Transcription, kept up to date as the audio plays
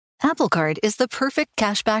Apple Card is the perfect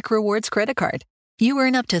cashback rewards credit card. You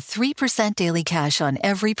earn up to 3% daily cash on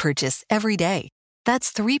every purchase every day.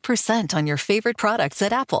 That's 3% on your favorite products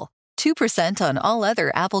at Apple, 2% on all other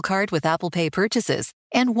Apple Card with Apple Pay purchases,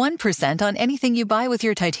 and 1% on anything you buy with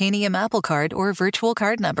your titanium Apple Card or virtual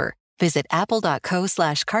card number. Visit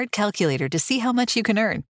apple.co/card calculator to see how much you can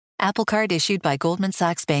earn. Apple Card issued by Goldman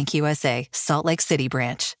Sachs Bank USA, Salt Lake City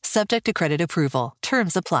branch. Subject to credit approval.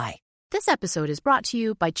 Terms apply. This episode is brought to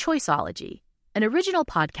you by Choiceology, an original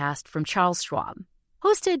podcast from Charles Schwab,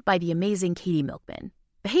 hosted by the amazing Katie Milkman,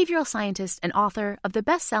 behavioral scientist and author of the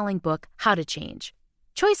best-selling book, How to Change.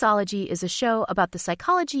 Choiceology is a show about the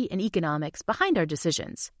psychology and economics behind our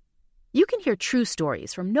decisions. You can hear true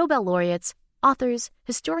stories from Nobel laureates, authors,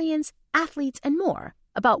 historians, athletes, and more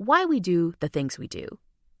about why we do the things we do.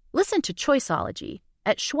 Listen to Choiceology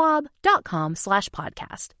at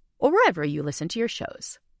schwab.com/podcast or wherever you listen to your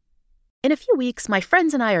shows. In a few weeks, my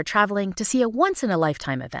friends and I are traveling to see a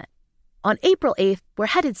once-in-a-lifetime event. On April 8th, we're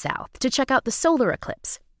headed south to check out the solar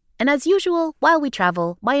eclipse. And as usual, while we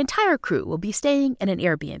travel, my entire crew will be staying in an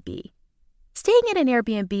Airbnb. Staying in an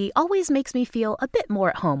Airbnb always makes me feel a bit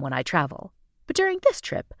more at home when I travel. But during this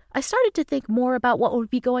trip, I started to think more about what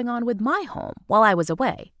would be going on with my home while I was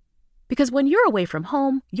away. Because when you're away from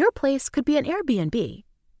home, your place could be an Airbnb.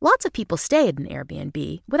 Lots of people stay at an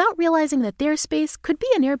Airbnb without realizing that their space could be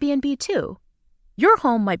an Airbnb too. Your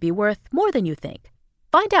home might be worth more than you think.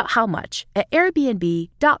 Find out how much at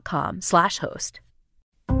airbnb.com/host.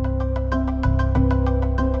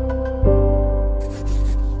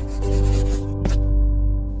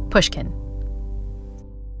 Pushkin.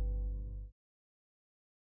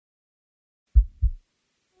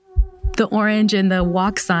 The orange in the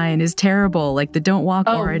walk sign is terrible. Like the don't walk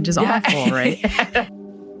orange is awful, right?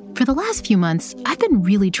 For the last few months, I've been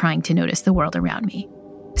really trying to notice the world around me,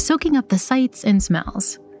 soaking up the sights and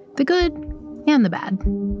smells, the good and the bad.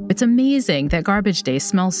 It's amazing that garbage day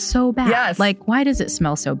smells so bad. Yes. Like, why does it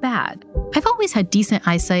smell so bad? I've always had decent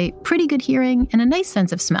eyesight, pretty good hearing, and a nice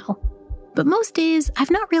sense of smell. But most days,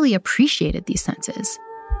 I've not really appreciated these senses.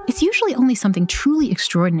 It's usually only something truly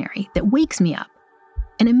extraordinary that wakes me up.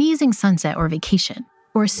 An amazing sunset or vacation,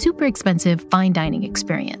 or a super expensive fine dining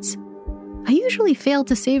experience. I usually fail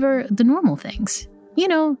to savor the normal things. You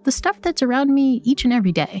know, the stuff that's around me each and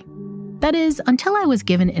every day. That is, until I was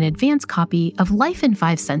given an advanced copy of Life in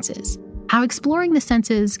 5 Senses, How Exploring the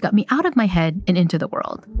Senses Got Me Out of My Head and Into the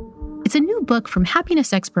World. It's a new book from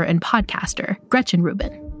happiness expert and podcaster Gretchen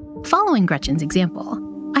Rubin. Following Gretchen's example,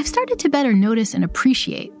 I've started to better notice and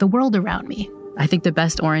appreciate the world around me. I think the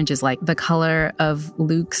best orange is like the color of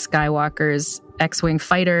Luke Skywalker's X-Wing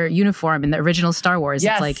fighter uniform in the original Star Wars.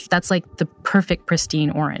 Yes. It's like, that's like the perfect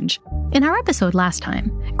pristine orange. In our episode last time,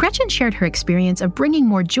 Gretchen shared her experience of bringing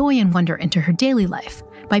more joy and wonder into her daily life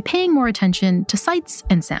by paying more attention to sights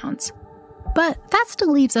and sounds. But that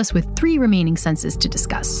still leaves us with 3 remaining senses to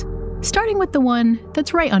discuss, starting with the one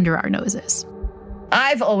that's right under our noses.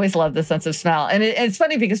 I've always loved the sense of smell. And it's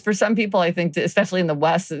funny because for some people, I think, especially in the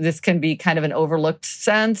West, this can be kind of an overlooked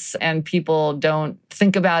sense and people don't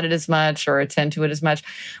think about it as much or attend to it as much.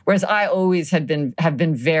 Whereas I always have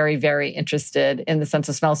been very, very interested in the sense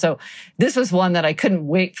of smell. So this was one that I couldn't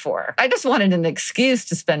wait for. I just wanted an excuse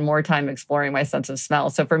to spend more time exploring my sense of smell.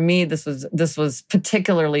 So for me, this was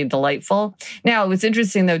particularly delightful. Now, it was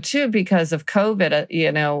interesting though, too, because of COVID,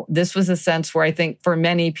 this was a sense where I think for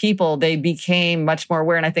many people, they became much more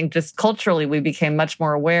aware. And I think just culturally, we became much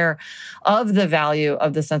more aware of the value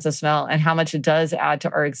of the sense of smell and how much it does add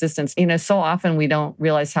to our existence. So often we don't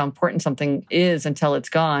realize how important something is until it's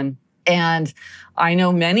gone. And I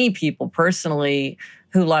know many people personally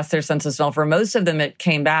who lost their sense of smell. For most of them, it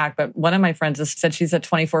came back. But one of my friends has said she's at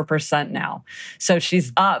 24% now. So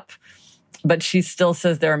she's up. But she still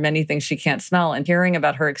says there are many things she can't smell. And hearing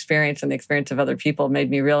about her experience and the experience of other people made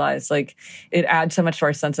me realize, like, it adds so much to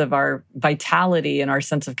our sense of our vitality and our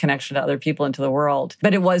sense of connection to other people and to the world.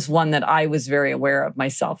 But it was one that I was very aware of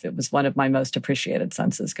myself. It was one of my most appreciated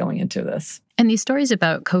senses going into this. And these stories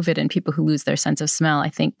about COVID and people who lose their sense of smell, I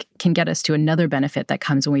think, can get us to another benefit that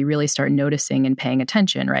comes when we really start noticing and paying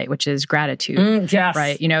attention, right? Which is gratitude, yes.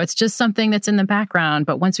 Right? It's just something that's in the background.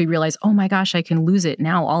 But once we realize, oh my gosh, I can lose it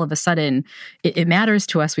now, all of a sudden, it matters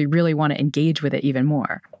to us. We really want to engage with it even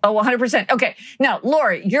more. Oh, 100%. Okay. Now,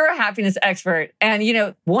 Lori, you're a happiness expert. And,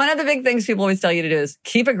 one of the big things people always tell you to do is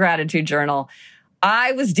keep a gratitude journal.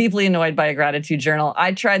 I was deeply annoyed by a gratitude journal.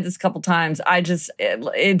 I tried this a couple times.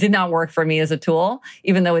 It did not work for me as a tool,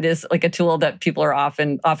 even though it is like a tool that people are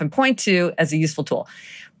often point to as a useful tool.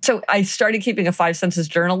 So I started keeping a 5 senses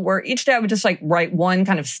journal where each day I would just like write one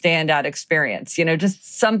kind of standout experience,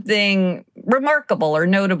 just something remarkable or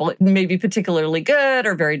notable, maybe particularly good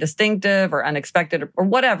or very distinctive or unexpected or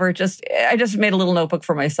whatever. I just made a little notebook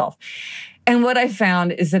for myself. And what I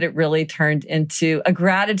found is that it really turned into a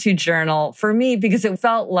gratitude journal for me because it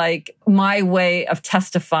felt like my way of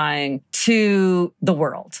testifying to the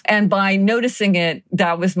world. And by noticing it,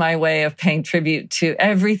 that was my way of paying tribute to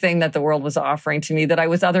everything that the world was offering to me that I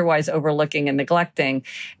was otherwise overlooking and neglecting.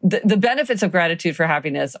 The benefits of gratitude for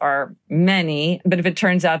happiness are many, but if it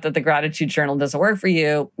turns out that the gratitude journal doesn't work for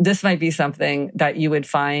you, this might be something that you would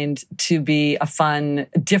find to be a fun,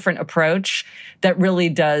 different approach that really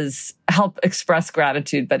does help express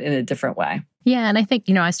gratitude, but in a different way. Yeah. And I think,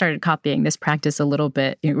 I started copying this practice a little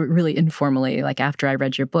bit, really informally, like after I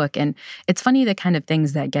read your book. And it's funny the kind of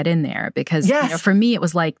things that get in there because for me, it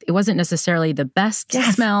was like, it wasn't necessarily the best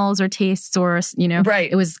smells or tastes or,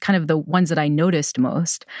 right. It was kind of the ones that I noticed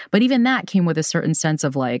most. But even that came with a certain sense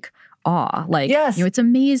of like, awe. Like, it's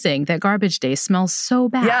amazing that garbage day smells so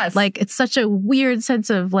bad. Yes. Like, it's such a weird sense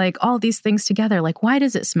of like all these things together. Like, why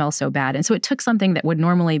does it smell so bad? And so it took something that would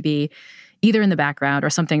normally be either in the background or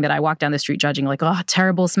something that I walked down the street judging like, oh,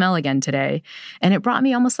 terrible smell again today. And it brought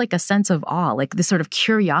me almost like a sense of awe, like this sort of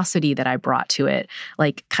curiosity that I brought to it,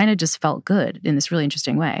 like kind of just felt good in this really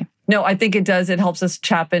interesting way. No, I think it does. It helps us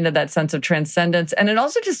tap into that sense of transcendence. And it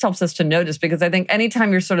also just helps us to notice because I think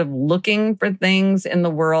anytime you're sort of looking for things in the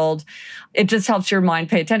world, it just helps your mind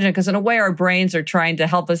pay attention because in a way our brains are trying to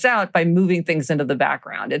help us out by moving things into the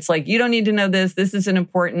background. It's like, you don't need to know this. This isn't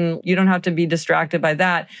important. You don't have to be distracted by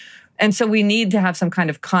that. And so we need to have some kind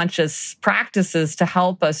of conscious practices to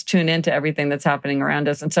help us tune into everything that's happening around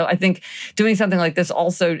us. And so I think doing something like this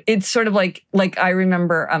also, it's sort of like I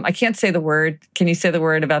remember, I can't say the word. Can you say the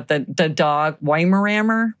word about the dog,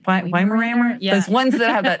 Weimaraner? Weimaraner? Yeah. Those ones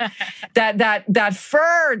that have that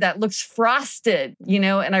fur that looks frosted,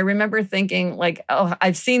 and I remember thinking like, oh,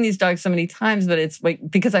 I've seen these dogs so many times, but it's like,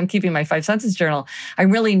 because I'm keeping my 5 senses journal, I'm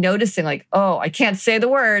really noticing like, oh, I can't say the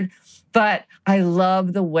word, but I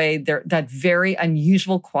love the way that very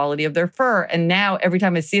unusual quality of their fur. And now every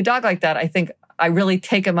time I see a dog like that, I think I really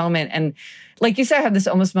take a moment and, like you said, I have this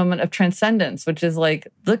almost moment of transcendence, which is like,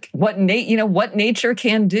 look what nature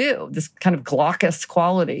can do. This kind of glaucous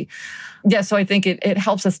quality. Yeah, so I think it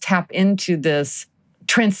helps us tap into this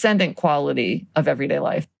transcendent quality of everyday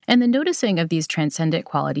life. And the noticing of these transcendent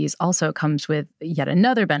qualities also comes with yet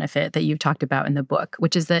another benefit that you've talked about in the book,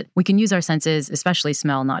 which is that we can use our senses, especially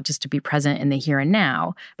smell, not just to be present in the here and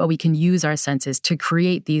now, but we can use our senses to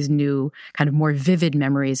create these new kind of more vivid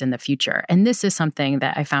memories in the future. And this is something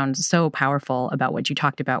that I found so powerful about what you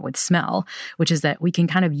talked about with smell, which is that we can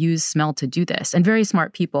kind of use smell to do this. And very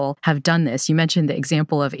smart people have done this. You mentioned the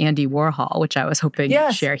example of Andy Warhol, which I was hoping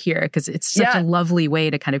you'd share here, because it's such a lovely way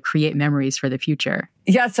to kind of create memories for the future.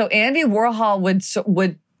 Yeah, so Andy Warhol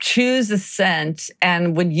would choose a scent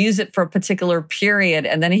and would use it for a particular period,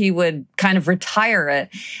 and then he would kind of retire it.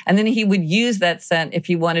 And then he would use that scent if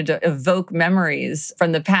he wanted to evoke memories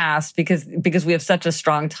from the past because we have such a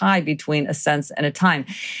strong tie between a sense and a time.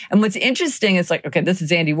 And what's interesting is like, okay, this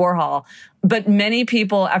is Andy Warhol, but many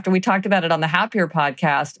people, after we talked about it on the Happier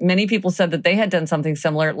podcast, many people said that they had done something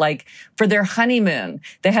similar, like for their honeymoon.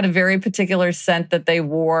 They had a very particular scent that they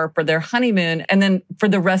wore for their honeymoon. And then for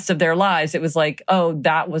the rest of their lives, it was like, oh,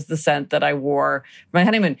 that was the scent that I wore for my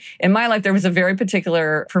honeymoon. In my life, there was a very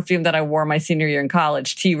particular perfume that I wore my senior year in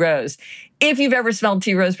college, Tea Rose. If you've ever smelled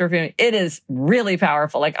Tea Rose perfume, it is really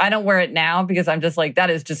powerful. Like, I don't wear it now because I'm just like, that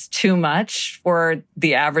is just too much for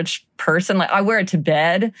the average person. Like, I wear it to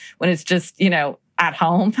bed when it's just, at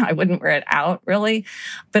home. I wouldn't wear it out really,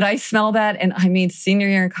 but I smell that. And I mean, senior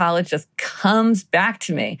year in college just comes back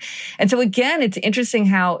to me. And so again, it's interesting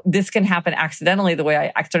how this can happen accidentally, the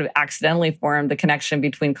way I sort of accidentally formed the connection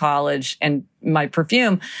between college and my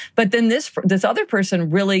perfume. But then this other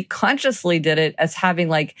person really consciously did it as having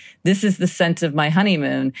like, this is the scent of my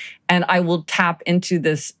honeymoon. And I will tap into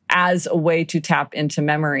this as a way to tap into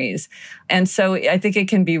memories. And so I think it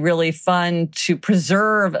can be really fun to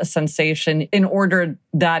preserve a sensation in order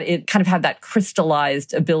that it kind of have that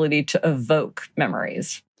crystallized ability to evoke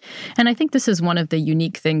memories. And I think this is one of the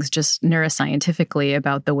unique things just neuroscientifically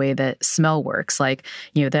about the way that smell works. Like,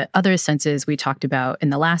 the other senses we talked about in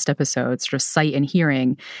the last episode, sort of sight and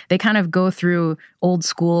hearing, they kind of go through old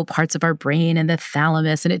school parts of our brain and the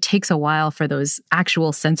thalamus, and it takes a while for those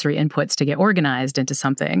actual sensory inputs to get organized into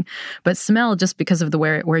something. But smell, just because of the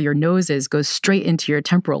where your nose is, goes straight into your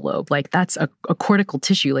temporal lobe. Like, that's a cortical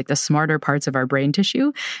tissue, like the smarter parts of our brain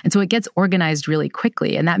tissue. And so it gets organized really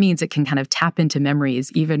quickly. And that means it can kind of tap into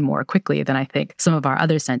memories even even more quickly than I think some of our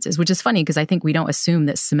other senses, which is funny because I think we don't assume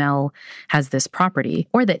that smell has this property,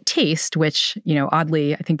 or that taste, which,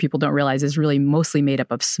 oddly, I think people don't realize is really mostly made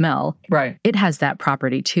up of smell. Right. It has that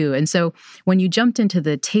property too. And so when you jumped into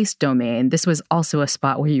the taste domain, this was also a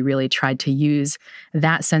spot where you really tried to use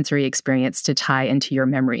that sensory experience to tie into your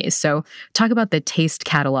memories. So talk about the taste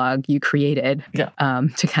catalog you created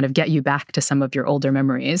to kind of get you back to some of your older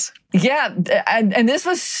memories. Yeah. And this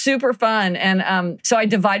was super fun. And so I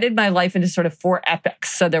divided my life into sort of 4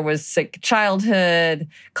 epochs. So there was childhood,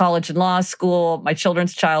 college and law school, my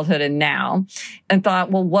children's childhood, and now. And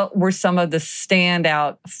thought, well, what were some of the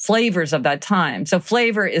standout flavors of that time? So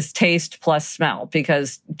flavor is taste plus smell,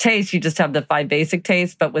 because taste, you just have the 5 basic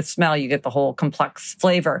tastes, but with smell, you get the whole complex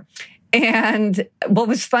flavor. And what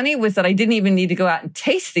was funny was that I didn't even need to go out and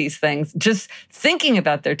taste these things. Just thinking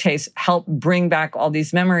about their taste helped bring back all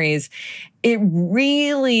these memories. It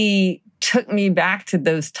really took me back to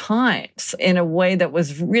those times in a way that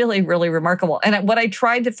was really, really remarkable. And what I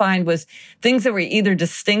tried to find was things that were either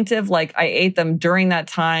distinctive, like I ate them during that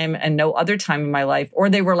time and no other time in my life, or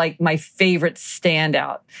they were like my favorite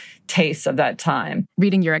standout tastes of that time.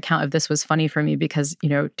 Reading your account of this was funny for me because,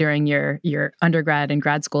 during your undergrad and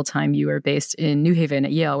grad school time, you were based in New Haven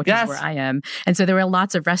at Yale, which is where I am. And so there were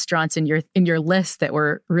lots of restaurants in your list that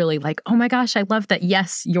were really like, oh my gosh, I love that.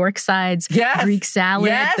 Yes, York sides, Greek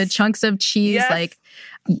salad, the chunks of cheese,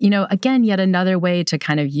 again, yet another way to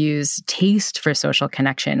kind of use taste for social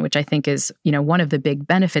connection, which I think is, one of the big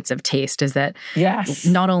benefits of taste is that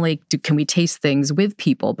not only can we taste things with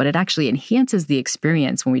people, but it actually enhances the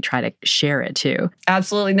experience when we try to share it too.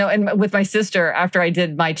 Absolutely. No. And with my sister, after I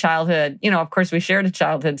did my childhood, of course we shared a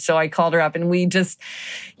childhood. So I called her up and we just,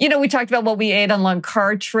 we talked about what we ate on long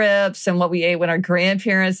car trips and what we ate when our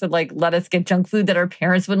grandparents would let us get junk food that our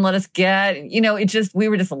parents wouldn't let us get. We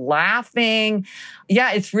were just laughing.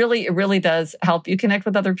 Yeah, it really does help you connect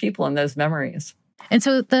with other people in those memories. And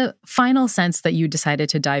so the final sense that you decided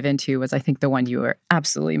to dive into was, I think, the one you were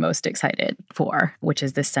absolutely most excited for, which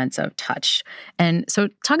is this sense of touch. And so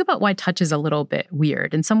talk about why touch is a little bit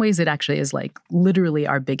weird. In some ways, it actually is literally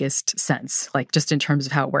our biggest sense, just in terms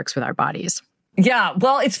of how it works with our bodies. Yeah.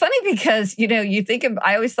 Well, it's funny because, you think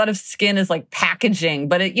I always thought of skin as packaging,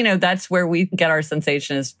 but that's where we get our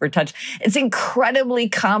sensation is for touch. It's incredibly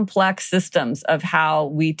complex systems of how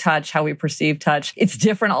we touch, how we perceive touch. It's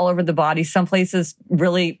different all over the body. Some places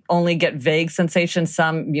really only get vague sensations,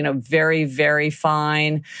 some, very, very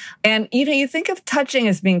fine. And, you think of touching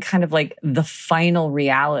as being kind of like the final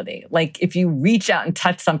reality. If you reach out and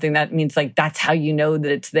touch something, that means that's how you know that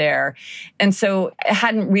it's there. And so I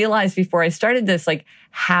hadn't realized before I started this,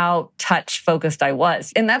 how touch focused I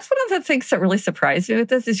was. And that's one of the things that really surprised me with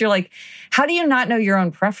this is you're how do you not know your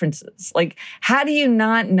own preferences? How do you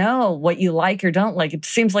not know what you like or don't like? It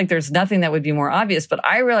seems like there's nothing that would be more obvious, but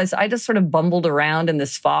I realized I just sort of bumbled around in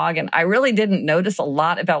this fog and I really didn't notice a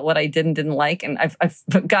lot about what I did and didn't like. And I've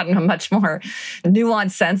gotten a much more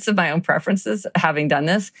nuanced sense of my own preferences having done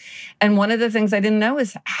this. And one of the things I didn't know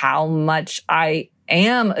is how much I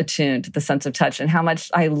am attuned to the sense of touch and how much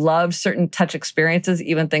I love certain touch experiences,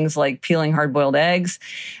 even things like peeling hard-boiled eggs.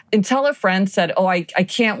 Until a friend said, I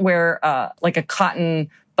can't wear a cotton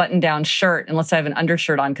button-down shirt unless I have an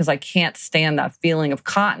undershirt on because I can't stand that feeling of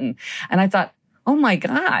cotton. And I thought, oh my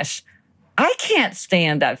gosh, I can't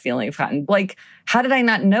stand that feeling of cotton. How did I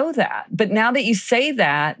not know that? But now that you say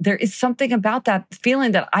that, there is something about that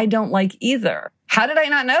feeling that I don't like either. How did I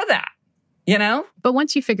not know that? But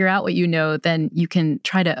once you figure out what you know, then you can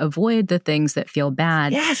try to avoid the things that feel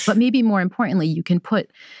bad. Yes. But maybe more importantly, you can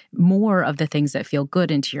put more of the things that feel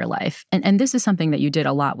good into your life. And this is something that you did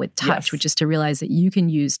a lot with touch, which is to realize that you can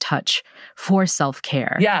use touch for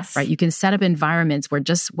self-care. Yes. Right? You can set up environments where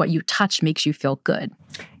just what you touch makes you feel good.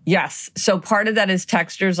 Yes. So part of that is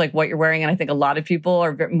textures, like what you're wearing. And I think a lot of people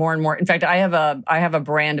are more and more. In fact, I have a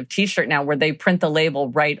brand of t-shirt now where they print the label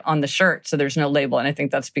right on the shirt. So there's no label. And I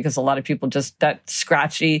think that's because a lot of people that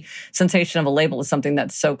scratchy sensation of a label is something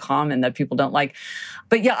that's so common that people don't like.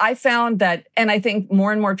 But yeah, I found that, and I think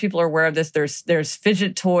more and more people are aware of this. There's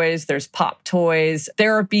fidget toys, there's pop toys,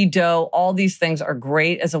 therapy dough. All these things are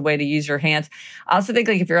great as a way to use your hands. I also think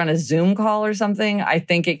if you're on a Zoom call or something, I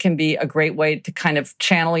think it can be a great way to kind of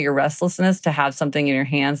channel your restlessness to have something in your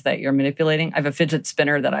hands that you're manipulating. I have a fidget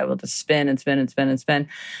spinner that I will just spin and spin and spin and spin.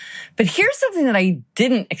 But here's something that I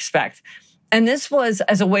didn't expect. And this was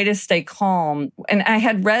as a way to stay calm. And I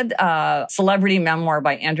had read a celebrity memoir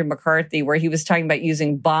by Andrew McCarthy where he was talking about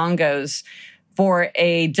using bongos for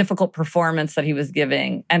a difficult performance that he was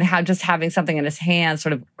giving, and how just having something in his hand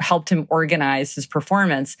sort of helped him organize his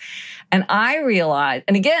performance. And I realized,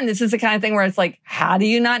 and again, this is the kind of thing where it's like, how do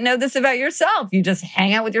you not know this about yourself? You just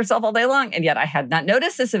hang out with yourself all day long. And yet I had not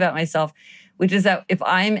noticed this about myself, which is that if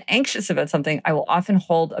I'm anxious about something, I will often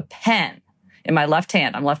hold a pen in my left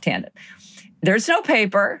hand. I'm left-handed. There's no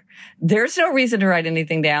paper. There's no reason to write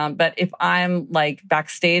anything down. But if I'm like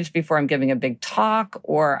backstage before I'm giving a big talk,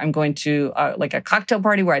 or I'm going to like a cocktail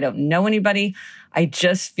party where I don't know anybody, I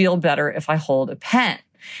just feel better if I hold a pen.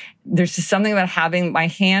 There's just something about having my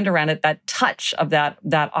hand around it, that touch of that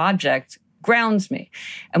object grounds me.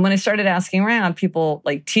 And when I started asking around, people,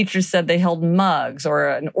 like teachers said they held mugs, or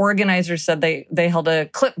an organizer said they held a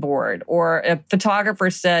clipboard, or a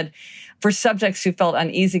photographer said for subjects who felt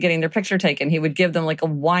uneasy getting their picture taken, he would give them like a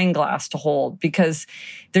wine glass to hold, because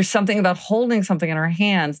there's something about holding something in our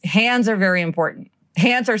hands. Hands are very important.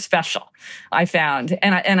 Hands are special, I found.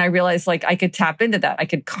 And I realized like I could tap into that. I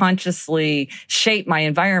could consciously shape my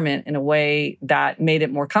environment in a way that made it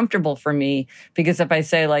more comfortable for me. Because if I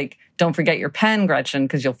say like, don't forget your pen, Gretchen,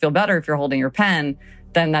 because you'll feel better if you're holding your pen,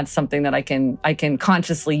 then that's something that I can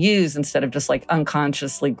consciously use instead of just like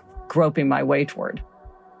unconsciously groping my way toward.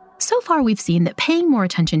 So far, we've seen that paying more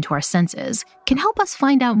attention to our senses can help us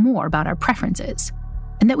find out more about our preferences,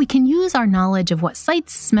 and that we can use our knowledge of what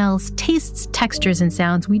sights, smells, tastes, textures, and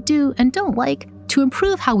sounds we do and don't like to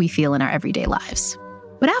improve how we feel in our everyday lives.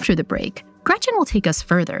 But after the break, Gretchen will take us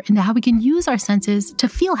further into how we can use our senses to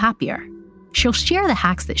feel happier. She'll share the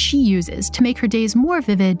hacks that she uses to make her days more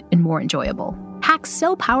vivid and more enjoyable. Hacks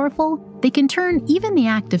so powerful, they can turn even the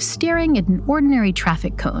act of staring at an ordinary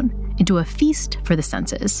traffic cone into a feast for the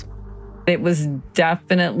senses. It was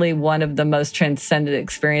definitely one of the most transcendent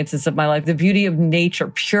experiences of my life. The beauty of nature,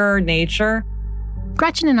 pure nature.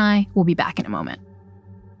 Gretchen and I will be back in a moment.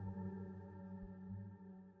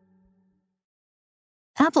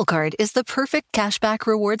 Apple Card is the perfect cashback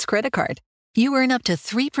rewards credit card. You earn up to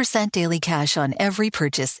 3% daily cash on every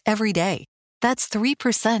purchase every day. That's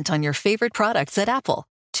 3% on your favorite products at Apple,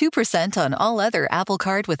 2% on all other Apple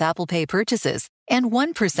Card with Apple Pay purchases, and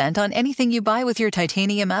 1% on anything you buy with your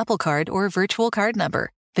titanium Apple Card or virtual card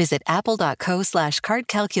number. Visit apple.co/card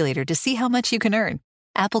calculator to see how much you can earn.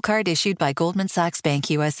 Apple Card issued by Goldman Sachs Bank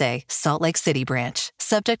USA, Salt Lake City branch.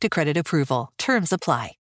 Subject to credit approval. Terms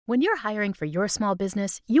apply. When you're hiring for your small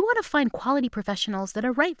business, you want to find quality professionals that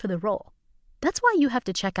are right for the role. That's why you have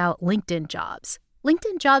to check out LinkedIn Jobs.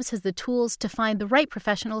 LinkedIn Jobs has the tools to find the right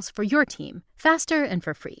professionals for your team, faster and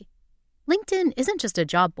for free. LinkedIn isn't just a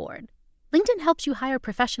job board. LinkedIn helps you hire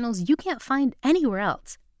professionals you can't find anywhere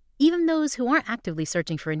else, even those who aren't actively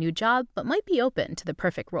searching for a new job but might be open to the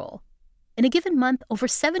perfect role. In a given month, over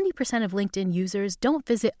 70% of LinkedIn users don't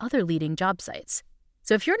visit other leading job sites.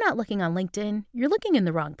 So if you're not looking on LinkedIn, you're looking in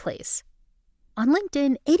the wrong place. On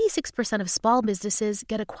LinkedIn, 86% of small businesses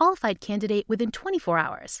get a qualified candidate within 24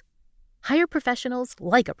 hours. Hire professionals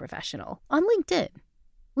like a professional on LinkedIn.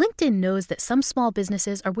 LinkedIn knows that some small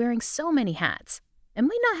businesses are wearing so many hats and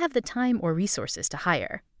might not have the time or resources to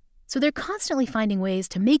hire. So they're constantly finding ways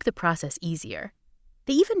to make the process easier.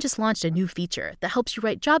 They even just launched a new feature that helps you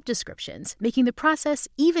write job descriptions, making the process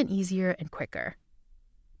even easier and quicker.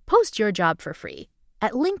 Post your job for free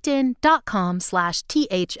at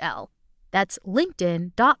linkedin.com/THL. That's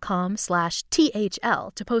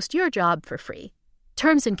linkedin.com/THL to post your job for free.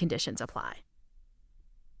 Terms and conditions apply.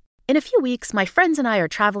 In a few weeks, my friends and I are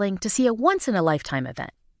traveling to see a once-in-a-lifetime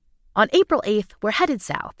event. On April 8th, we're headed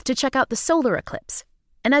south to check out the solar eclipse.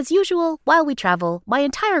 And as usual, while we travel, my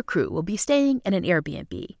entire crew will be staying in an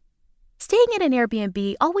Airbnb. Staying in an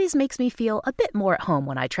Airbnb always makes me feel a bit more at home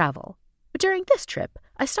when I travel. But during this trip,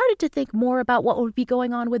 I started to think more about what would be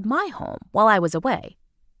going on with my home while I was away.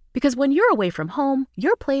 Because when you're away from home,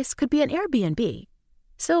 your place could be an Airbnb.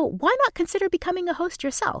 So why not consider becoming a host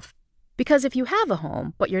yourself? Because if you have a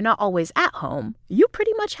home, but you're not always at home, you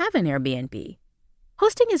pretty much have an Airbnb.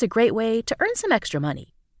 Hosting is a great way to earn some extra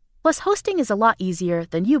money. Plus, hosting is a lot easier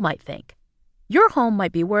than you might think. Your home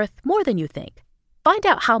might be worth more than you think. Find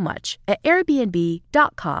out how much at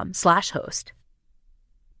airbnb.com/host.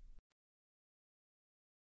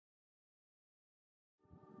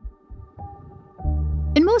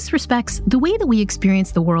 In most respects, the way that we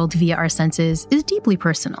experience the world via our senses is deeply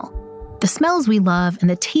personal. The smells we love and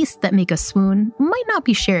the tastes that make us swoon might not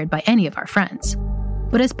be shared by any of our friends.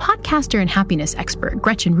 But as podcaster and happiness expert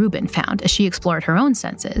Gretchen Rubin found as she explored her own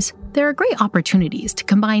senses, there are great opportunities to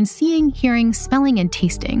combine seeing, hearing, smelling, and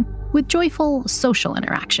tasting with joyful social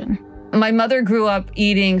interaction. My mother grew up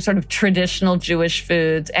eating sort of traditional Jewish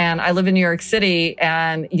foods, and I live in New York City,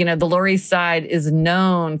 and, the Lower East Side is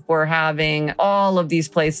known for having all of these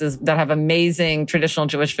places that have amazing traditional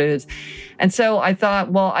Jewish foods. And so I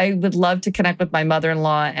thought, well, I would love to connect with my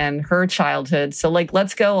mother-in-law and her childhood. So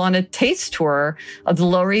let's go on a taste tour of the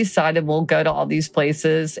Lower East Side, and we'll go to all these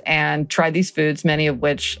places and try these foods, many of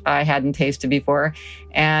which I hadn't tasted before.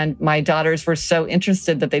 And my daughters were so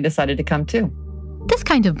interested that they decided to come too. This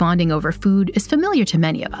kind of bonding over food is familiar to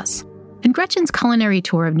many of us, and Gretchen's culinary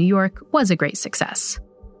tour of New York was a great success.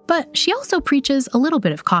 But she also preaches a little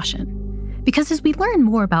bit of caution, because as we learn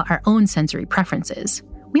more about our own sensory preferences,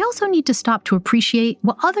 we also need to stop to appreciate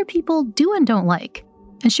what other people do and don't like,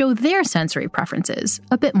 and show their sensory preferences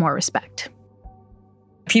a bit more respect.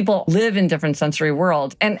 People live in different sensory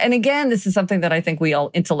worlds. And again, this is something that I think we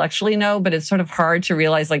all intellectually know, but it's sort of hard to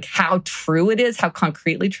realize how true it is, how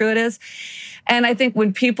concretely true it is. And I think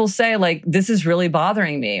when people say this is really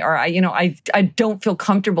bothering me, or I don't feel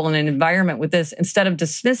comfortable in an environment with this, instead of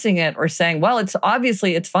dismissing it or saying, well, it's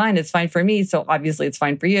fine for me, so obviously it's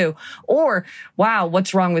fine for you. Or, wow,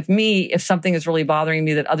 what's wrong with me if something is really bothering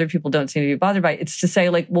me that other people don't seem to be bothered by? It's to say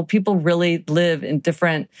well, people really live in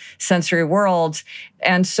different sensory worlds.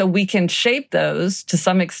 And so we can shape those to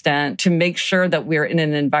some extent to make sure that we're in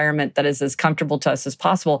an environment that is as comfortable to us as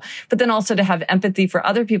possible, but then also to have empathy for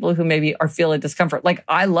other people who maybe are feeling discomfort.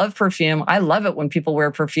 I love perfume. I love it when people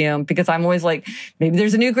wear perfume because I'm always maybe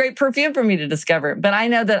there's a new great perfume for me to discover. But I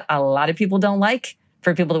know that a lot of people don't like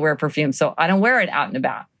for people to wear perfume. So I don't wear it out and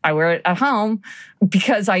about. I wear it at home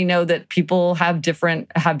because I know that people have different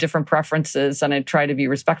preferences, and I try to be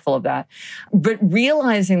respectful of that. But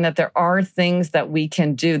realizing that there are things that we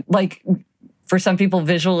can do, for some people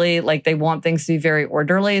visually, they want things to be very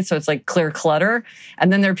orderly. So it's clear clutter.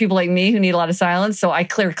 And then there are people like me who need a lot of silence. So I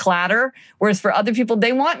clear clatter. Whereas for other people,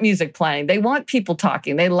 they want music playing. They want people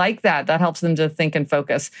talking. They like that. That helps them to think and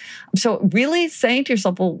focus. So really saying to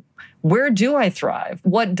yourself, well, where do I thrive?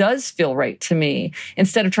 What does feel right to me?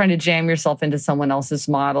 Instead of trying to jam yourself into someone else's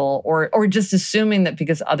model or just assuming that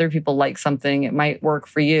because other people like something, it might work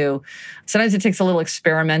for you. Sometimes it takes a little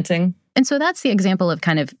experimenting. And so that's the example of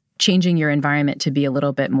kind of changing your environment to be a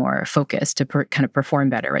little bit more focused, to kind of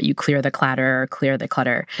perform better, right? You clear the clutter.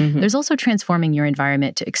 Mm-hmm. There's also transforming your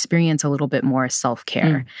environment to experience a little bit more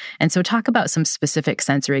self-care. And so talk about some specific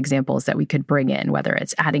sensory examples that we could bring in, whether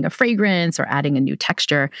it's adding a fragrance or adding a new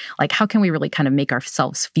texture. How can we really kind of make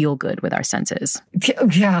ourselves feel good with our senses?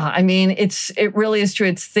 Yeah, I mean, it really is true.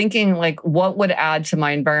 It's thinking what would add to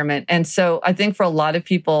my environment. And so I think for a lot of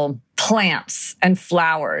people, plants and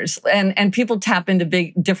flowers, and people tap into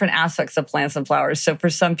different aspects of plants and flowers. So for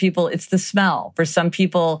some people, it's the smell. For some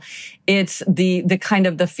people, it's the kind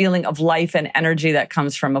of the feeling of life and energy that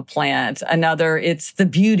comes from a plant. Another, it's the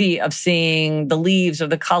beauty of seeing the leaves or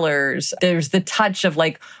the colors. There's the touch of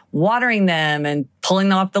watering them and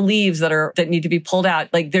pulling off the leaves that need to be pulled out.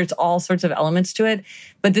 There's all sorts of elements to it.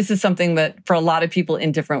 But this is something that for a lot of people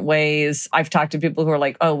in different ways, I've talked to people who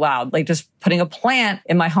are oh, wow, just putting a plant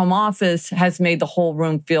in my home office has made the whole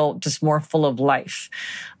room feel just more full of life.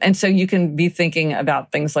 And so you can be thinking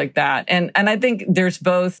about things like that. And I think there's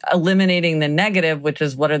both eliminating the negative, which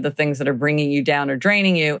is what are the things that are bringing you down or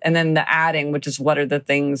draining you, and then the adding, which is what are the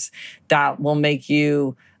things that will make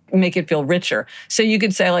it feel richer. So you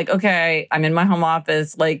could say okay, I'm in my home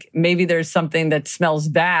office. Maybe there's something that smells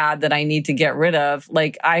bad that I need to get rid of.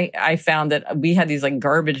 I found that we had these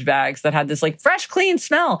garbage bags that had this fresh, clean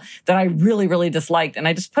smell that I really, really disliked. And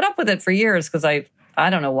I just put up with it for years because I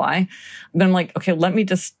don't know why. But I'm okay, let me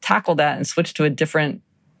just tackle that and switch to a different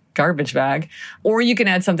garbage bag. Or you can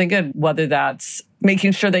add something good, whether that's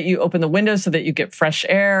making sure that you open the windows so that you get fresh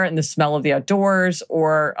air and the smell of the outdoors,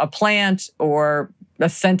 or a plant, or a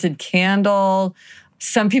scented candle.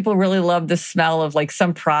 Some people really love the smell of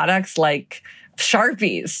some products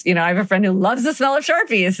Sharpies. I have a friend who loves the smell of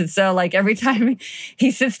Sharpies. And so every time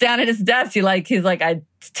he sits down at his desk, he's like, I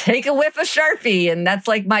take a whiff of Sharpie. And that's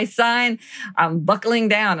my sign. I'm buckling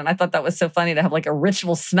down. And I thought that was so funny to have a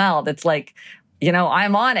ritual smell that's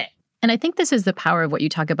I'm on it. And I think this is the power of what you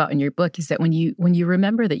talk about in your book, is that when you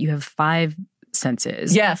remember that you have 5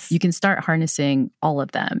 senses. Yes. You can start harnessing all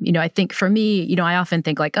of them. I think for me, I often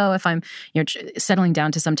think if I'm, settling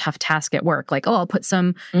down to some tough task at work, I'll put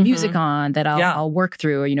some music on that I'll work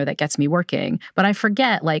through, or, that gets me working. But I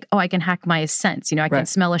forget I can hack my scents. I can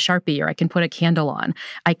smell a Sharpie, or I can put a candle on.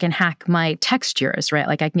 I can hack my textures, right?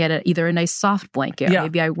 I can get either a nice soft blanket, or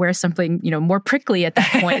maybe I wear something, more prickly at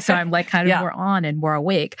that point. So I'm kind of more on and more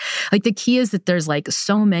awake. The key is that there's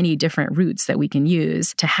so many different routes that we can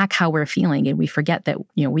use to hack how we're feeling, and we forget that,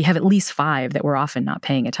 we have at least 5 that we're often not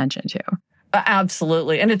paying attention to.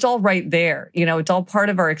 Absolutely. And it's all right there. It's all part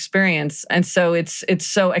of our experience. And so it's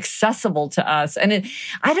so accessible to us. And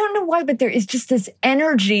I don't know why, but there is just this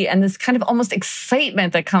energy and this kind of almost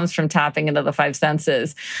excitement that comes from tapping into the 5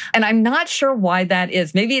 senses. And I'm not sure why that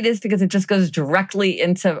is. Maybe it is because it just goes directly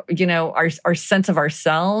into, our sense of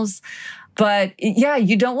ourselves. But yeah,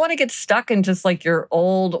 you don't want to get stuck in just like your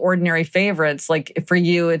old ordinary favorites. Like for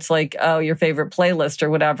you, it's like, oh, your favorite playlist or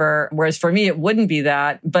whatever. Whereas for me, it wouldn't be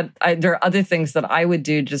that. But there are other things that I would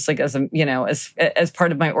do just like as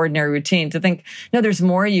part of my ordinary routine to think, no, there's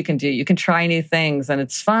more you can do. You can try new things and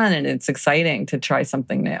it's fun and it's exciting to try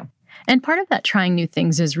something new. And part of that trying new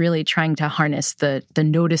things is really trying to harness the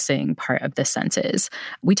noticing part of the senses.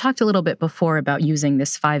 We talked a little bit before about using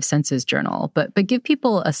this 5 senses journal, but give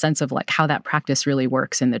people a sense of like how that practice really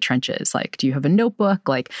works in the trenches. Like, do you have a notebook?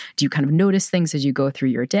 Like, do you kind of notice things as you go through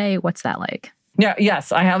your day? What's that like? Yeah,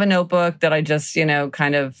 yes, I have a notebook that I just,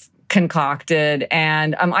 kind of concocted,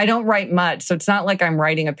 and I don't write much. So it's not like I'm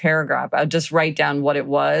writing a paragraph. I'll just write down what it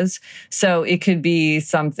was. So it could be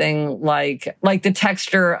something like the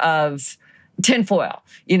texture of tinfoil.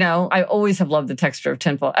 I always have loved the texture of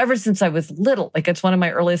tinfoil ever since I was little. Like it's one of my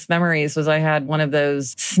earliest memories was I had one of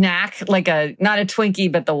those snack, like not a Twinkie,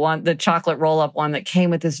 but the chocolate roll up one that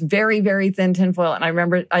came with this very, very thin tinfoil. And I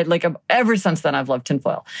remember ever since then I've loved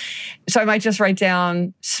tinfoil. So I might just write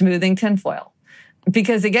down smoothing tinfoil.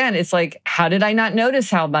 Because again, it's like, how did I not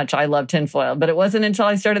notice how much I love tinfoil? But it wasn't until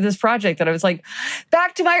I started this project that I was like,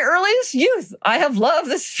 back to my earliest youth. I have loved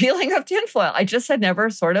this feeling of tinfoil. I just had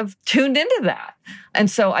never sort of tuned into that.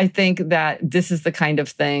 And so I think that this is the kind of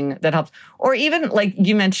thing that helps. Or even like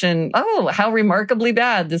you mentioned, oh, how remarkably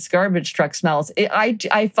bad this garbage truck smells.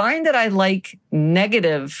 I find that I like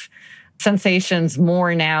negative sensations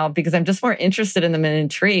more now because I'm just more interested in them and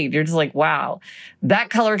intrigued. You're just like, wow,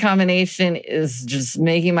 that color combination is just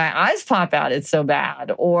making my eyes pop out. It's so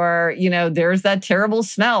bad. Or, there's that terrible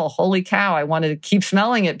smell. Holy cow, I want to keep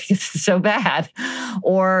smelling it because it's so bad.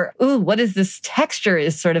 Or, ooh, what is this texture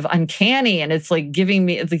is sort of uncanny and it's like giving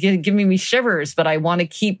me shivers, but I want to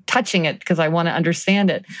keep touching it because I want to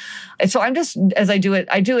understand it. And so I'm just, as I do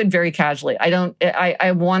it very casually.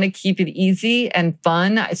 I want to keep it easy and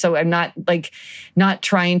fun. So I'm not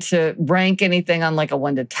trying to rank anything on like a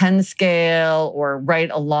 1 to 10 scale or write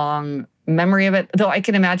a long memory of it. Though I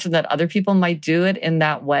can imagine that other people might do it in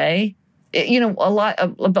that way. A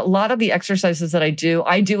lot of the exercises that I do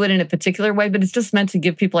it in a particular way, but it's just meant to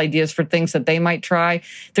give people ideas for things that they might try.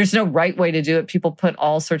 There's no right way to do it. People put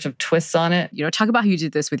all sorts of twists on it. Talk about how you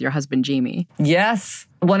did this with your husband, Jamie. Yes.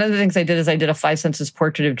 One of the things I did is I did a 5 senses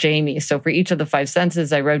portrait of Jamie. So for each of the 5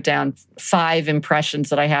 senses, I wrote down 5 impressions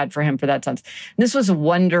that I had for him for that sense. And this was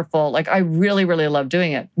wonderful. Like I really, really loved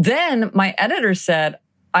doing it. Then my editor said,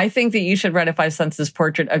 I think that you should write a 5 senses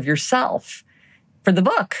portrait of yourself for the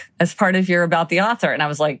book as part of your About the Author. And I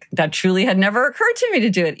was like, that truly had never occurred to me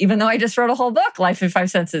to do it, even though I just wrote a whole book, Life in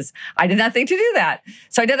 5 Senses. I did not think to do that.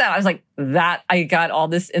 So I did that. I was like, I got all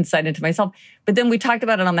this insight into myself. But then we talked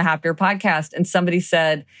about it on the Happier podcast, and somebody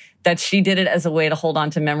said that she did it as a way to hold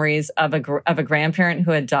on to memories of a grandparent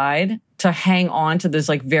who had died, to hang on to those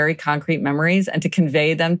like very concrete memories and to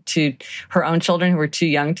convey them to her own children who were too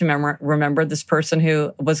young to remember this person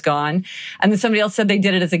who was gone. And then somebody else said they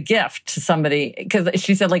did it as a gift to somebody, because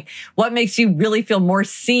she said, like, what makes you really feel more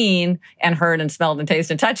seen and heard and smelled and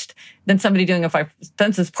tasted and touched than somebody doing a 5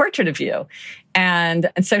 senses portrait of you?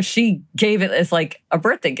 And so she gave it as like a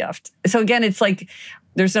birthday gift. So again, it's like,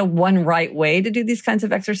 there's no one right way to do these kinds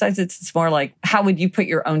of exercises. It's more like, how would you put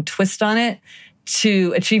your own twist on it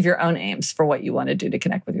to achieve your own aims for what you want to do to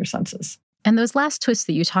connect with your senses? And those last twists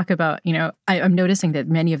that you talk about, I'm noticing that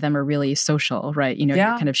many of them are really social, right? You're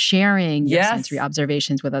kind of sharing your sensory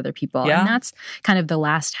observations with other people. Yeah. And that's kind of the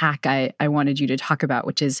last hack I wanted you to talk about,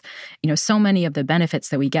 which is, so many of the benefits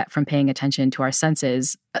that we get from paying attention to our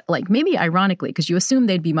senses, like maybe ironically, because you assume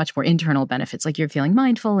they'd be much more internal benefits, like you're feeling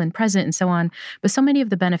mindful and present and so on. But so many of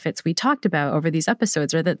the benefits we talked about over these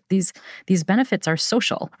episodes are that these benefits are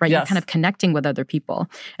social, right? Yes. You're kind of connecting with other people.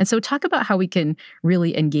 And so talk about how we can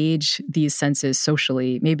really engage these senses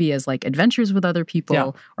socially, maybe as like adventures with other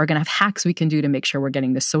people, or going to have hacks we can do to make sure we're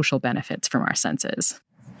getting the social benefits from our senses.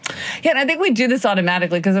 Yeah, and I think we do this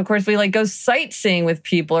automatically because, of course, we like go sightseeing with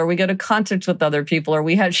people, or we go to concerts with other people, or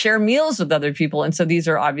we share meals with other people. And so these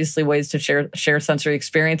are obviously ways to share sensory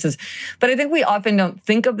experiences. But I think we often don't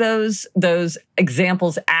think of those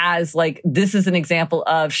examples as like, this is an example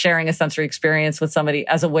of sharing a sensory experience with somebody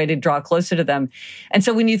as a way to draw closer to them. And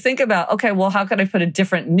so when you think about, okay, well, how could I put a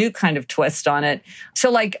different new kind of twist on it? So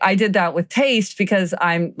like I did that with taste because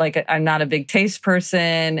I'm not a big taste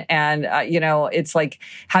person. And, it's like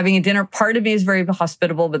having a dinner. Part of me is very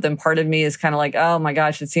hospitable, but then part of me is kind of like, oh my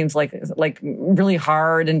gosh, it seems like really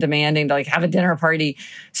hard and demanding to like have a dinner party.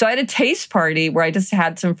 So I had a taste party where I just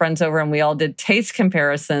had some friends over and we all did taste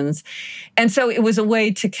comparisons. And so it was a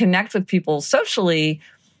way to connect with people socially.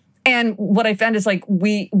 And what I found is like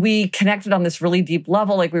we connected on this really deep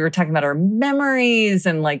level. Like we were talking about our memories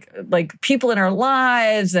and like people in our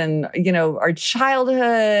lives and, our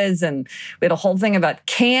childhoods. And we had a whole thing about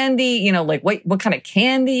candy, like what kind of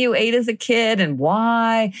candy you ate as a kid and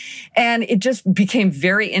why. And it just became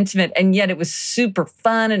very intimate. And yet it was super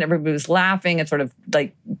fun and everybody was laughing and sort of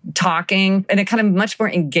like talking in a kind of much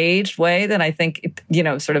more engaged way than I think,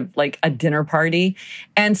 sort of like a dinner party.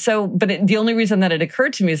 And so, but the only reason that it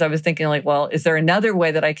occurred to me is I was thinking like, well, is there another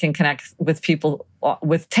way that I can connect with people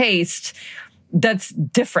with taste that's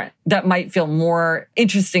different, that might feel more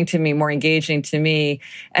interesting to me, more engaging to me?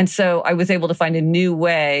 And so I was able to find a new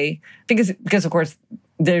way because of course,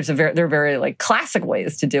 there are very like classic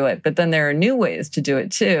ways to do it, but then there are new ways to do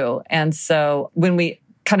it too. And so when we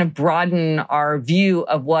kind of broaden our view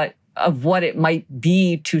of what it might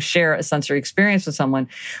be to share a sensory experience with someone.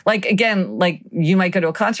 Like, again, like you might go to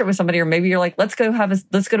a concert with somebody, or maybe you're like, let's go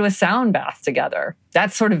to a sound bath together.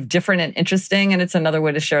 That's sort of different and interesting. And it's another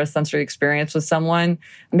way to share a sensory experience with someone.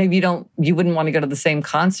 Maybe you wouldn't want to go to the same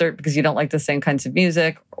concert because you don't like the same kinds of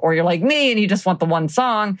music, or you're like me and you just want the one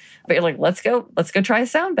song, but you're like, let's go try a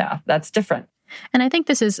sound bath. That's different. And I think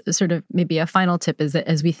this is sort of maybe a final tip is that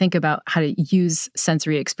as we think about how to use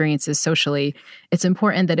sensory experiences socially, it's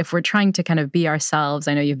important that if we're trying to kind of be ourselves,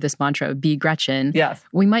 I know you have this mantra of be Gretchen, yes,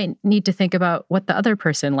 we might need to think about what the other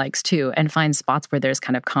person likes too and find spots where there's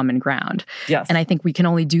kind of common ground. Yes. And I think we can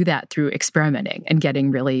only do that through experimenting and getting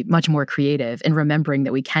really much more creative and remembering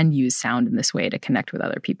that we can use sound in this way to connect with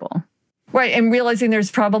other people. Right. And realizing there's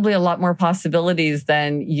probably a lot more possibilities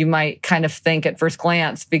than you might kind of think at first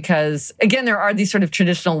glance, because again, there are these sort of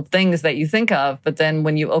traditional things that you think of, but then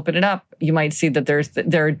when you open it up, you might see that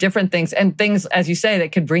there are different things and things, as you say,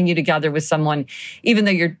 that could bring you together with someone, even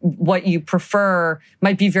though what you prefer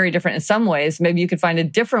might be very different in some ways. Maybe you could find a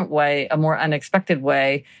different way, a more unexpected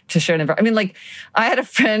way to share an environment. I mean, like I had a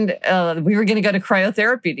friend, we were going to go to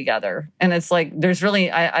cryotherapy together. And it's like, there's really,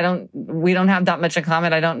 we don't have that much in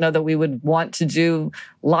common. I don't know that we would want to do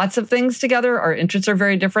lots of things together. Our interests are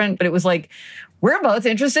very different, but it was like, we're both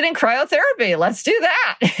interested in cryotherapy. Let's do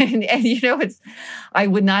that. And I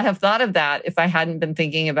would not have thought of that if I hadn't been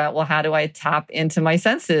thinking about, well, how do I tap into my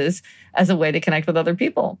senses as a way to connect with other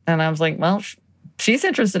people? And I was like, well, she's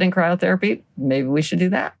interested in cryotherapy. Maybe we should do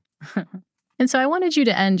that. And so I wanted you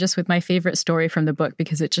to end just with my favorite story from the book,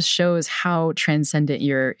 because it just shows how transcendent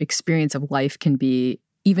your experience of life can be,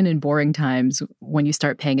 even in boring times when you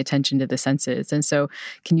start paying attention to the senses. And so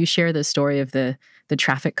can you share the story of the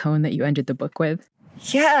traffic cone that you ended the book with?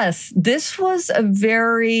 Yes, this was a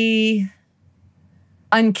very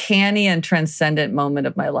uncanny and transcendent moment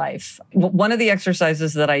of my life. One of the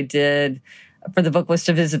exercises that I did for the book was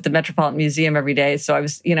to visit the Metropolitan Museum every day. So I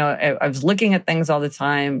was looking at things all the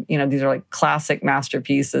time. These are like classic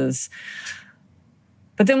masterpieces.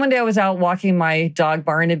 But then one day I was out walking my dog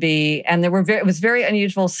Barnaby, and it was very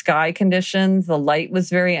unusual sky conditions. The light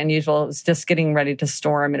was very unusual. It was just getting ready to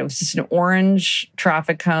storm, and it was just an orange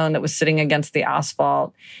traffic cone that was sitting against the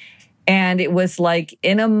asphalt. And it was like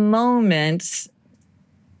in a moment,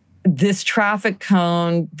 this traffic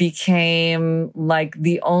cone became like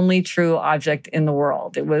the only true object in the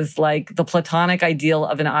world. It was like the platonic ideal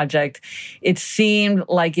of an object. It seemed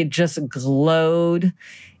like it just glowed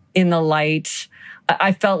in the light.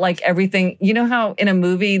 I felt like everything, you know how in a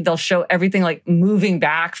movie they'll show everything like moving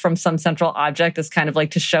back from some central object as kind of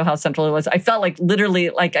like to show how central it was. I felt like literally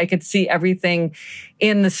like I could see everything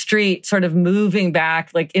in the street sort of moving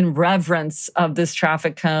back like in reverence of this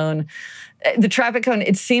traffic cone. The traffic cone,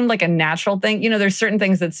 it seemed like a natural thing. There's certain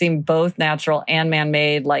things that seem both natural and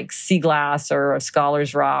man-made, like sea glass or a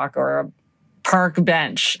scholar's rock or a park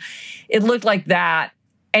bench. It looked like that.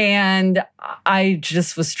 And I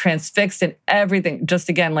just was transfixed in everything. Just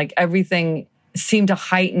again, like everything seemed to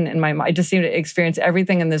heighten in my mind. I just seemed to experience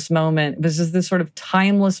everything in this moment. It was just this sort of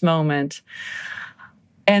timeless moment.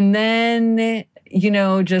 And then,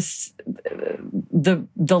 just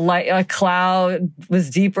the light, a cloud was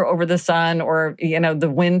deeper over the sun, or,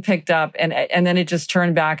 the wind picked up and then it just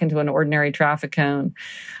turned back into an ordinary traffic cone.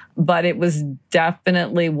 But it was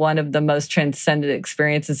definitely one of the most transcendent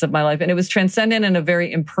experiences of my life. And it was transcendent in a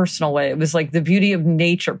very impersonal way. It was like the beauty of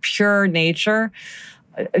nature, pure nature,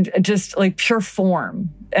 just like pure form.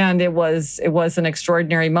 And it was an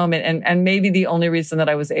extraordinary moment. And maybe the only reason that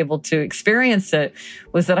I was able to experience it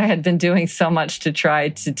was that I had been doing so much to try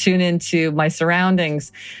to tune into my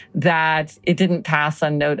surroundings that it didn't pass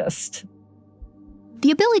unnoticed. The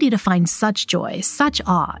ability to find such joy, such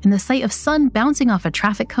awe in the sight of sun bouncing off a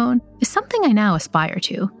traffic cone is something I now aspire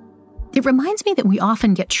to. It reminds me that we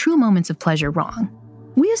often get true moments of pleasure wrong.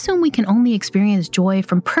 We assume we can only experience joy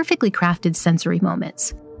from perfectly crafted sensory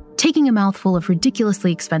moments, taking a mouthful of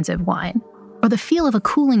ridiculously expensive wine, or the feel of a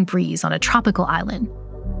cooling breeze on a tropical island,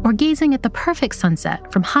 or gazing at the perfect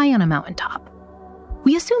sunset from high on a mountaintop.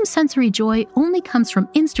 We assume sensory joy only comes from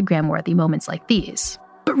Instagram-worthy moments like these.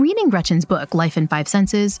 But reading Gretchen's book, Life in Five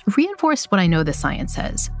Senses, reinforced what I know the science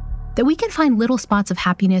says, that we can find little spots of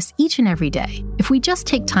happiness each and every day if we just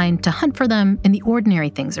take time to hunt for them in the ordinary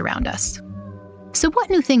things around us. So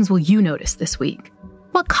what new things will you notice this week?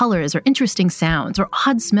 What colors or interesting sounds or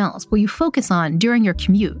odd smells will you focus on during your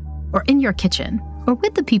commute, or in your kitchen, or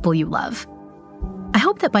with the people you love? I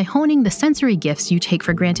hope that by honing the sensory gifts you take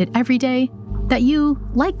for granted every day, that you,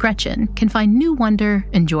 like Gretchen, can find new wonder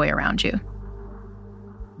and joy around you.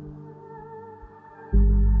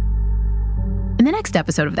 In the next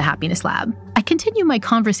episode of the Happiness Lab, I continue my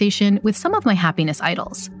conversation with some of my happiness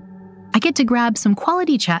idols. I get to grab some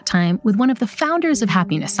quality chat time with one of the founders of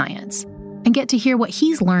happiness science and get to hear what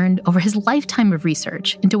he's learned over his lifetime of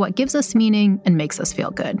research into what gives us meaning and makes us feel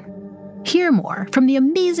good. Hear more from the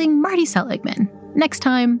amazing Marty Seligman next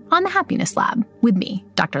time on the Happiness Lab with me,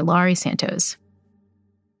 Dr. Laurie Santos.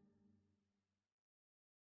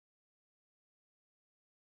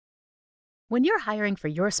 When you're hiring for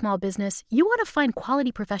your small business, you want to find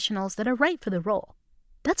quality professionals that are right for the role.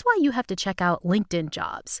 That's why you have to check out LinkedIn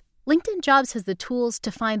Jobs. LinkedIn Jobs has the tools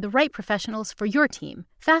to find the right professionals for your team,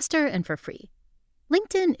 faster and for free.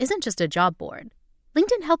 LinkedIn isn't just a job board.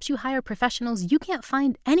 LinkedIn helps you hire professionals you can't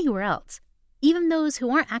find anywhere else, even those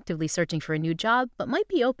who aren't actively searching for a new job but might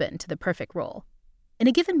be open to the perfect role. In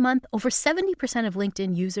a given month, over 70% of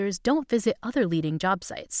LinkedIn users don't visit other leading job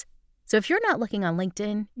sites. So if you're not looking on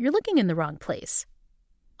LinkedIn, you're looking in the wrong place.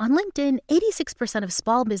 On LinkedIn, 86% of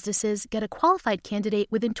small businesses get a qualified candidate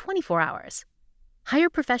within 24 hours. Hire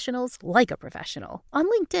professionals like a professional on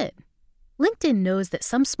LinkedIn. LinkedIn knows that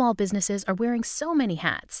some small businesses are wearing so many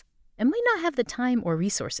hats and might not have the time or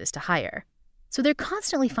resources to hire. So they're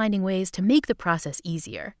constantly finding ways to make the process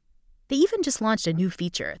easier. They even just launched a new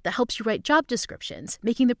feature that helps you write job descriptions,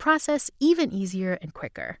 making the process even easier and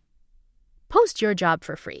quicker. Post your job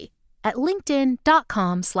for free at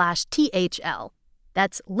linkedin.com/THL.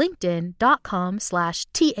 That's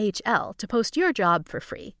linkedin.com/THL to post your job for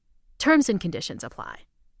free. Terms and conditions apply.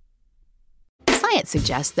 Science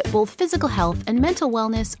suggests that both physical health and mental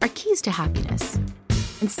wellness are keys to happiness.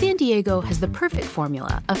 And San Diego has the perfect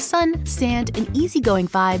formula of sun, sand, and easygoing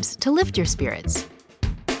vibes to lift your spirits.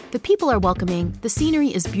 The people are welcoming, the scenery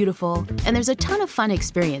is beautiful, and there's a ton of fun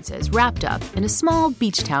experiences wrapped up in a small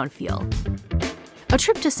beach town feel. A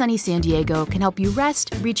trip to sunny San Diego can help you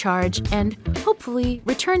rest, recharge, and hopefully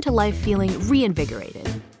return to life feeling reinvigorated.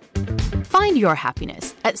 Find your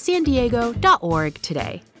happiness at sandiego.org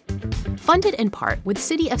today. Funded in part with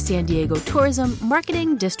City of San Diego Tourism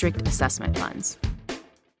Marketing District Assessment Funds.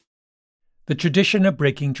 The tradition of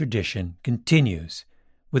breaking tradition continues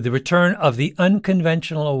with the return of the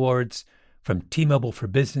Unconventional Awards from T-Mobile for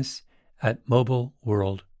Business at Mobile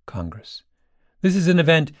World Congress. This is an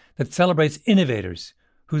event that celebrates innovators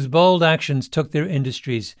whose bold actions took their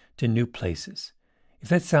industries to new places. If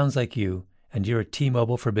that sounds like you and you're a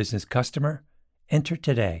T-Mobile for Business customer, enter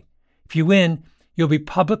today. If you win, you'll be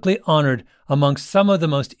publicly honored amongst some of the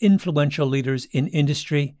most influential leaders in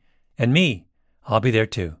industry. And me, I'll be there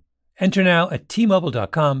too. Enter now at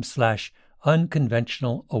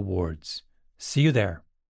T-Mobile.com/unconventional awards. See you there.